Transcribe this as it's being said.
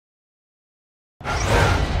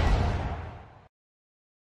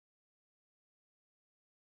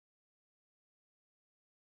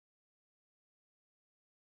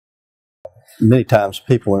Many times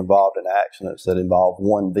people are involved in accidents that involve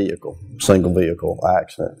one vehicle, single vehicle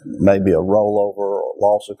accident. Maybe a rollover or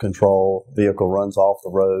loss of control, vehicle runs off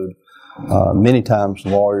the road. Many times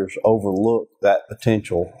lawyers overlook that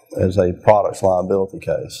potential as a products liability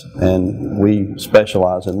case, and we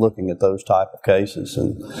specialize in looking at those type of cases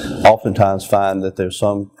and oftentimes find that there's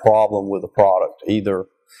some problem with the product, either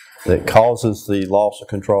that causes the loss of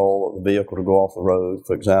control of the vehicle to go off the road.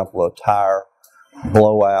 For example, a tire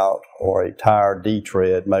blowout or a tire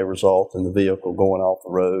detread may result in the vehicle going off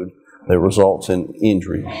the road. That results in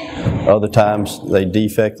injury. Other times, a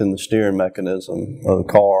defect in the steering mechanism of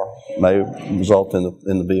the car may result in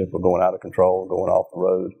the vehicle going out of control and going off the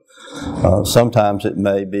road. Sometimes it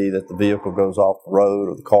may be that the vehicle goes off the road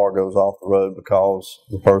or the car goes off the road because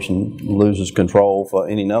the person loses control for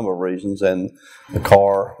any number of reasons, and the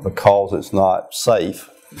car, because it's not safe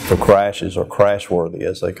for crashes or crash-worthy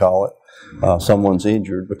as they call it, someone's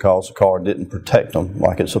injured because the car didn't protect them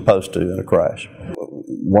like it's supposed to in a crash.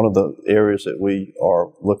 One of the areas that we are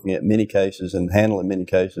looking at many cases and handling many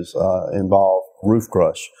cases involve roof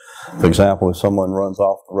crush. For example, if someone runs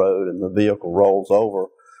off the road and the vehicle rolls over,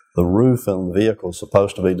 the roof on the vehicle is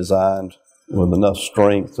supposed to be designed with enough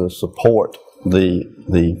strength to support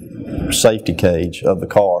the safety cage of the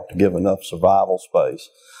car to give enough survival space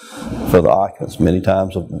for the occupants. Many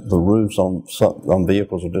times the roofs on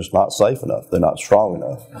vehicles are just not safe enough. They're not strong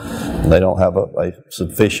enough. They don't have a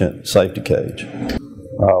sufficient safety cage.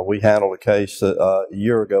 We handled a case a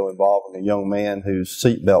year ago involving a young man whose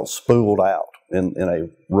seatbelt spooled out in a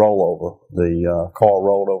rollover. The car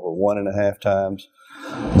rolled over 1.5 times.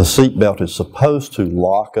 The seatbelt is supposed to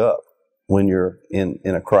lock up when you're in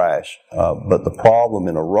a crash, but the problem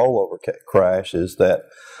in a rollover crash is that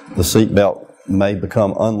the seatbelt may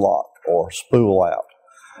become unlocked or spool out.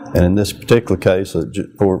 And in this particular case,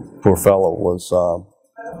 poor fellow was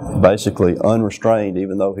basically unrestrained,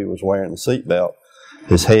 even though he was wearing the seatbelt.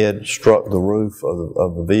 His head struck the roof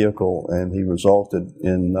of the vehicle, and he resulted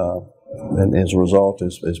in, and as a result,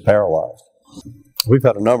 is paralyzed. We've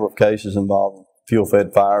had a number of cases involving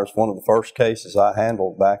fuel-fed fires. One of the first cases I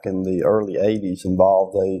handled back in the early 80s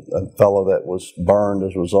involved a fellow that was burned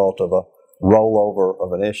as a result of a rollover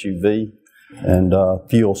of an SUV, and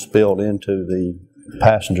fuel spilled into the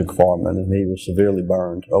passenger compartment, and he was severely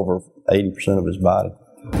burned, over 80% of his body.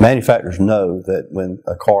 Manufacturers know that when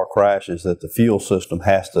a car crashes that the fuel system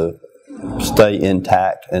has to stay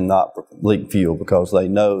intact and not leak fuel, because they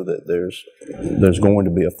know that there's going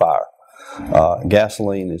to be a fire.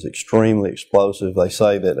 Gasoline is extremely explosive. They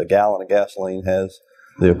say that a gallon of gasoline has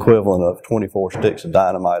the equivalent of 24 sticks of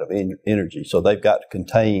dynamite of energy, so they've got to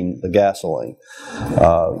contain the gasoline.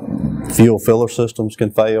 Fuel filler systems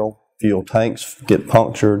can fail. Fuel tanks get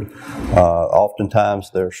punctured. Oftentimes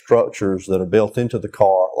there are structures that are built into the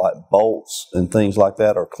car, like bolts and things like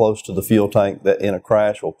that, are close to the fuel tank that in a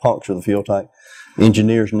crash will puncture the fuel tank.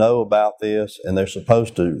 Engineers know about this, and they're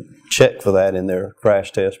supposed to check for that in their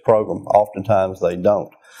crash test program. Oftentimes they don't.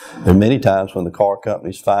 There are many times when the car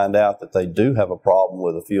companies find out that they do have a problem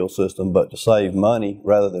with a fuel system, but to save money,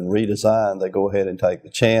 rather than redesign, they go ahead and take the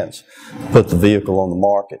chance, put the vehicle on the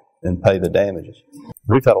market, and pay the damages.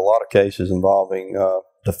 We've had a lot of cases involving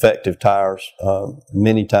defective tires.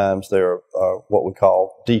 Many times there are what we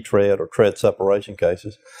call detread or tread separation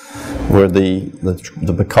cases, where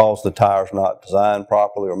because the tire is not designed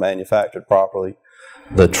properly or manufactured properly,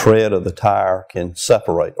 the tread of the tire can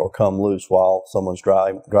separate or come loose while someone's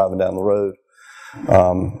driving down the road.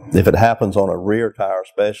 If it happens on a rear tire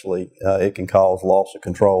especially, it can cause loss of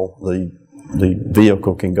control. The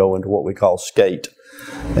vehicle can go into what we call skate,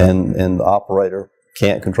 and the operator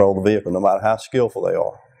can't control the vehicle no matter how skillful they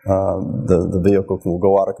are. The vehicle will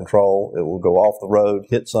go out of control, it will go off the road,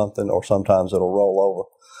 hit something, or sometimes it'll roll over.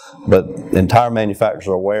 But entire manufacturers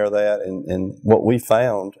are aware of that, and what we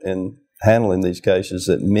found in handling these cases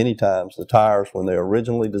that many times the tires, when they're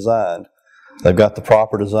originally designed, they've got the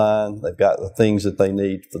proper design, they've got the things that they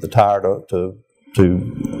need for the tire to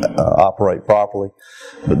operate properly,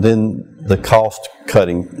 but then the cost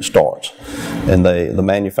cutting starts, and the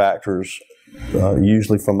manufacturers,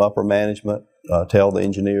 usually from upper management, tell the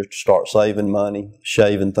engineers to start saving money,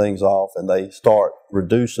 shaving things off, and they start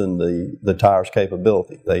reducing the tire's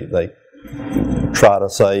capability. They try to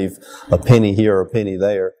save a penny here or a penny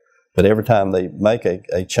there, but every time they make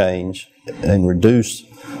a change and reduce,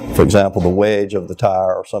 for example, the wedge of the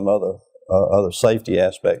tire or some other safety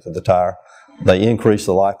aspect of the tire, they increase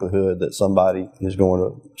the likelihood that somebody is going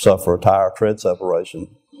to suffer a tire tread separation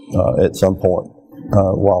at some point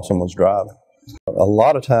while someone's driving. A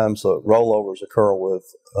lot of times rollovers occur with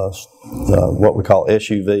what we call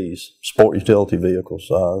SUVs, sport utility vehicles.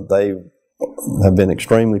 They have been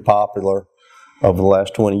extremely popular over the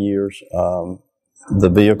last 20 years. The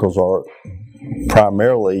vehicles are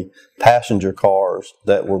primarily passenger cars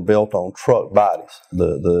that were built on truck bodies.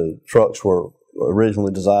 The trucks were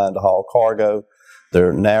originally designed to haul cargo.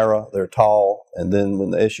 They're narrow, they're tall, and then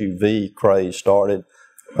when the SUV craze started,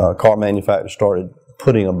 car manufacturers started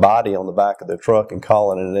putting a body on the back of their truck and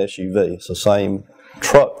calling it an SUV. It's the same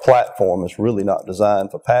truck platform. It's really not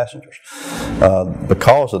designed for passengers.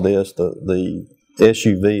 Because of this, the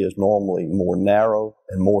SUV is normally more narrow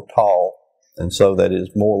and more tall, and so that it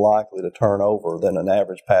is more likely to turn over than an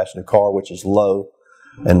average passenger car, which is low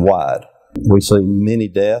and wide. We see many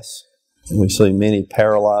deaths. We see many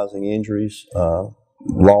paralyzing injuries,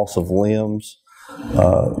 loss of limbs,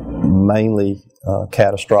 mainly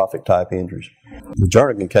catastrophic type injuries. The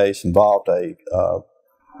Jernigan case involved a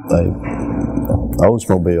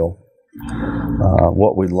Oldsmobile.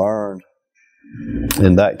 What we learned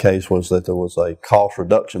in that case was that there was a cost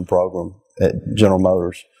reduction program at General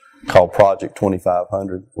Motors called Project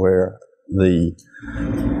 2500, where the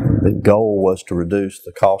goal was to reduce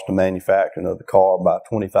the cost of manufacturing of the car by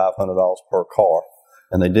 $2,500 per car.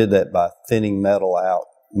 And they did that by thinning metal out,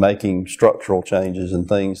 making structural changes and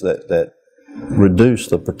things that reduce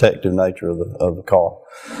the protective nature of the car.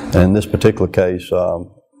 And in this particular case, a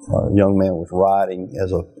young man was riding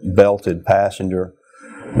as a belted passenger,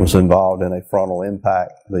 was involved in a frontal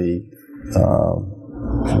impact. The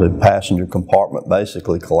passenger compartment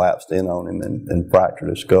basically collapsed in on him and fractured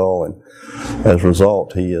his skull, and as a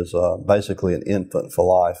result, he is basically an infant for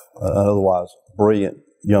life. An otherwise brilliant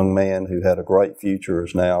young man who had a great future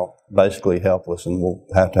is now basically helpless and will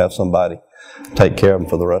have to have somebody take care of him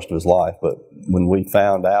for the rest of his life. But when we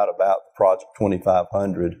found out about Project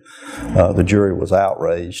 2500, the jury was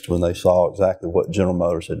outraged when they saw exactly what General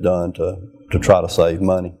Motors had done to try to save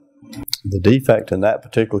money. The defect in that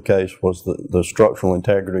particular case was the structural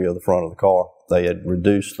integrity of the front of the car. They had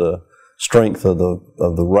reduced the strength of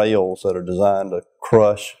the rails that are designed to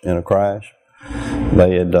crush in a crash.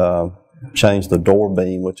 They had changed the door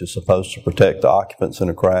beam, which is supposed to protect the occupants in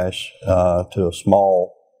a crash, to a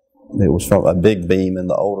small. It was from a big beam in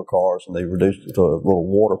the older cars, and they reduced it to a little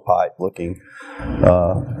water pipe looking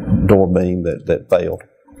door beam that failed.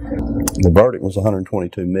 The verdict was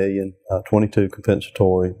 $122 million, 22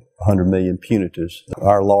 compensatory, $100 million punitives.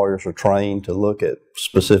 Our lawyers are trained to look at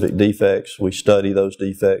specific defects. We study those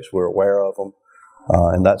defects. We're aware of them,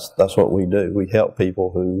 and that's what we do. We help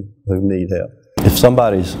people who need help. If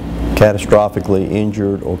somebody's catastrophically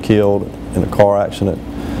injured or killed in a car accident,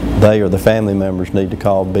 they or the family members need to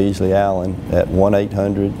call Beasley Allen at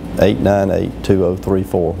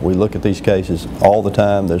 1-800-898-2034. We look at these cases all the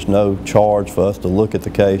time. There's no charge for us to look at the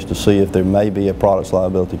case to see if there may be a products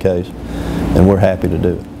liability case, and we're happy to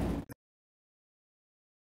do it.